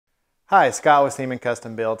Hi, Scott with Seaman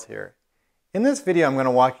Custom Builds here. In this video I'm going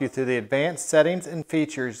to walk you through the advanced settings and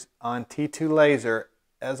features on T2 laser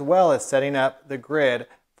as well as setting up the grid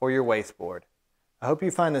for your wasteboard. I hope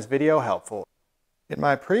you find this video helpful. In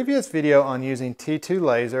my previous video on using T2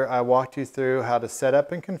 laser I walked you through how to set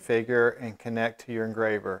up and configure and connect to your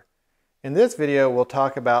engraver. In this video we'll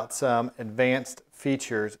talk about some advanced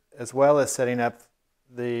features as well as setting up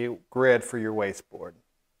the grid for your wasteboard.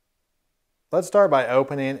 Let's start by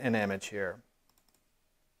opening an image here.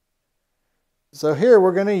 So here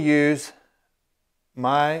we're going to use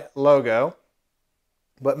my logo,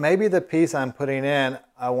 but maybe the piece I'm putting in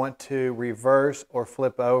I want to reverse or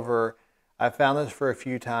flip over. I found this for a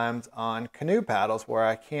few times on canoe paddles where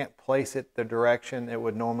I can't place it the direction it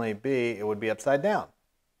would normally be. It would be upside down.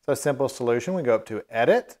 So a simple solution, we go up to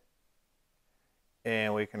Edit,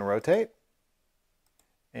 and we can rotate,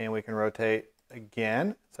 and we can rotate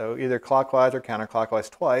again, so either clockwise or counterclockwise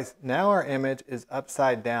twice. Now our image is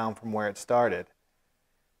upside down from where it started.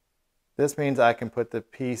 This means I can put the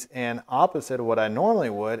piece in opposite of what I normally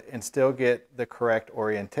would and still get the correct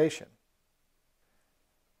orientation.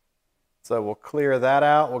 So we'll clear that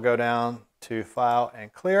out. We'll go down to File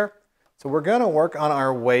and Clear. So we're going to work on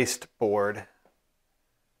our wasteboard.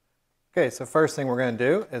 Okay, so first thing we're going to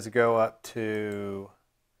do is go up to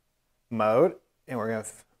Mode, and we're going to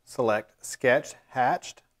select Sketch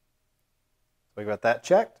Hatched. So we got that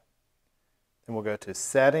checked. Then we'll go to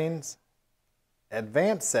Settings,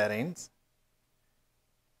 Advanced Settings,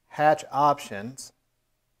 Hatch Options,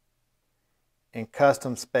 and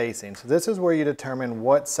Custom Spacing. So this is where you determine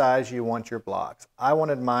what size you want your blocks. I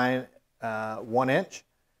wanted mine 1 inch,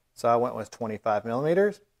 so I went with 25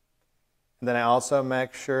 millimeters. And then I also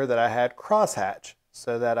make sure that I had crosshatch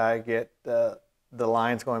so that I get the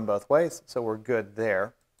lines going both ways. So we're good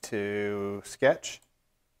there. To sketch,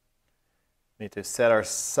 need to set our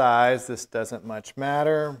size. This doesn't much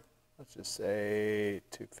matter. Let's just say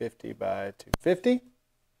 250 by 250.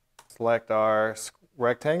 Select our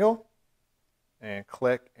rectangle and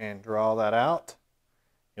click and draw that out.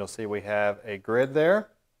 You'll see we have a grid there.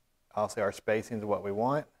 Also our spacing is what we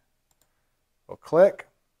want. We'll click.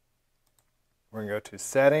 We're going to go to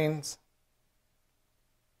Settings.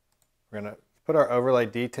 We're going to put our overlay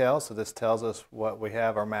details, so this tells us what we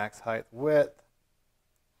have, our max height width.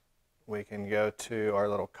 We can go to our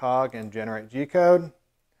little cog and generate G-code,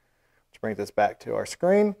 which brings us back to our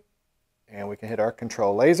screen, and we can hit our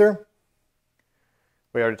control laser.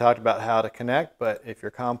 We already talked about how to connect, but if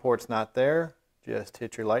your COM port's not there, just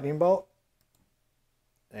hit your lightning bolt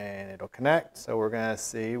and it'll connect. So we're going to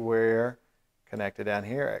see we're connected down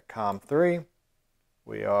here at COM 3.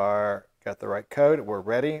 We are got the right code, we're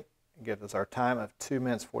ready. Gives us our time of 2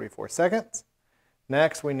 minutes 44 seconds.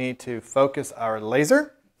 Next we need to focus our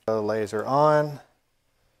laser. So laser on.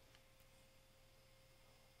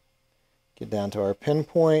 Get down to our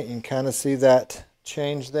pinpoint. You can kind of see that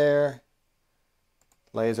change there.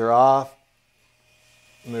 Laser off.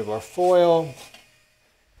 Move our foil.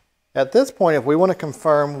 At this point, if we want to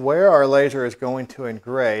confirm where our laser is going to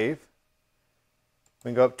engrave, we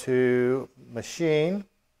can go up to Machine.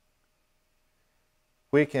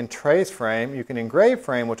 We can trace frame. You can engrave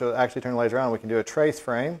frame, which will actually turn the laser on. We can do a trace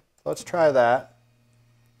frame. So let's try that.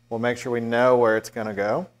 We'll make sure we know where it's going to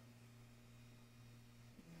go.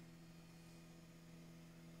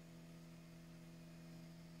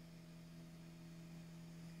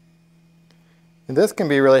 And this can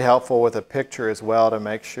be really helpful with a picture as well to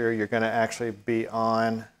make sure you're going to actually be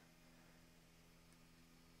on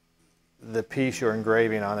the piece you're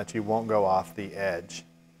engraving on, that you won't go off the edge.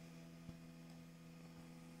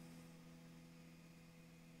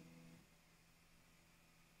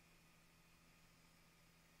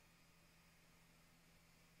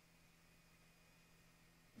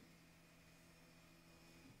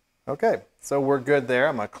 Okay, so we're good there.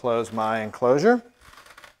 I'm going to close my enclosure.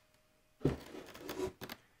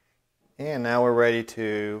 And now we're ready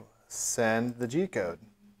to send the G-code.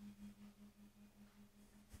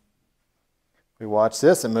 We watch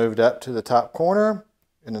this, and moved up to the top corner,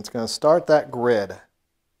 and it's going to start that grid.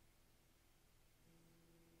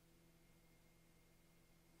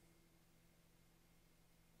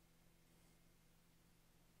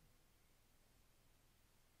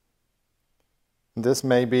 This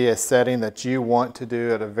may be a setting that you want to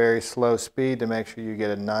do at a very slow speed to make sure you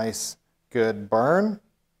get a nice, good burn.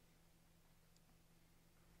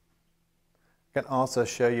 I can also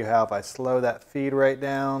show you how if I slow that feed rate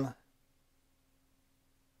down,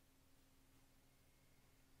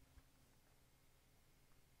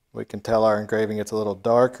 we can tell our engraving gets a little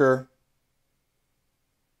darker.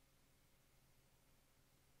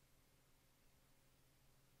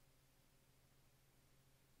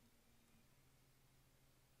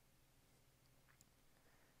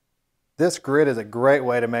 This grid is a great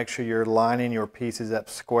way to make sure you're lining your pieces up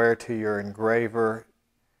square to your engraver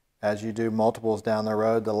as you do multiples down the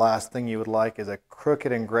road. The last thing you would like is a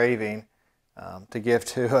crooked engraving to give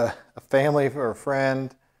to a family or a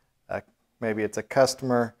friend. Maybe it's a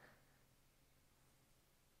customer.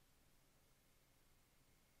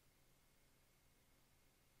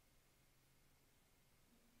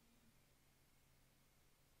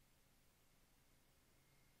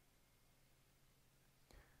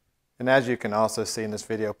 And as you can also see in this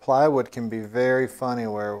video, plywood can be very funny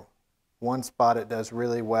where one spot it does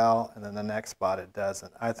really well and then the next spot it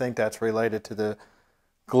doesn't. I think that's related to the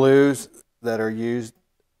glues that are used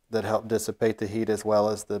that help dissipate the heat as well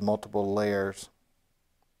as the multiple layers.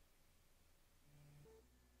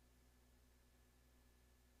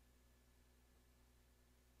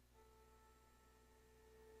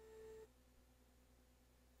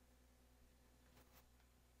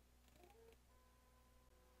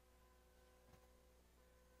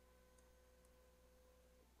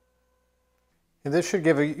 And this should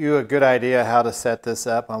give you a good idea how to set this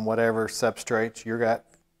up on whatever substrates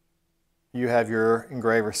you have your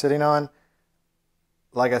engraver sitting on.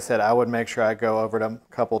 Like I said, I would make sure I go over it a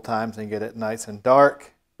couple times and get it nice and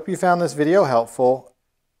dark. Hope you found this video helpful.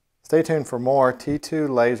 Stay tuned for more T2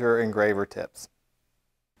 laser engraver tips.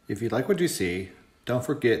 If you like what you see, don't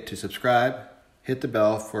forget to subscribe, hit the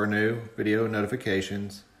bell for new video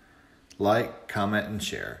notifications, like, comment, and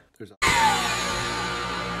share.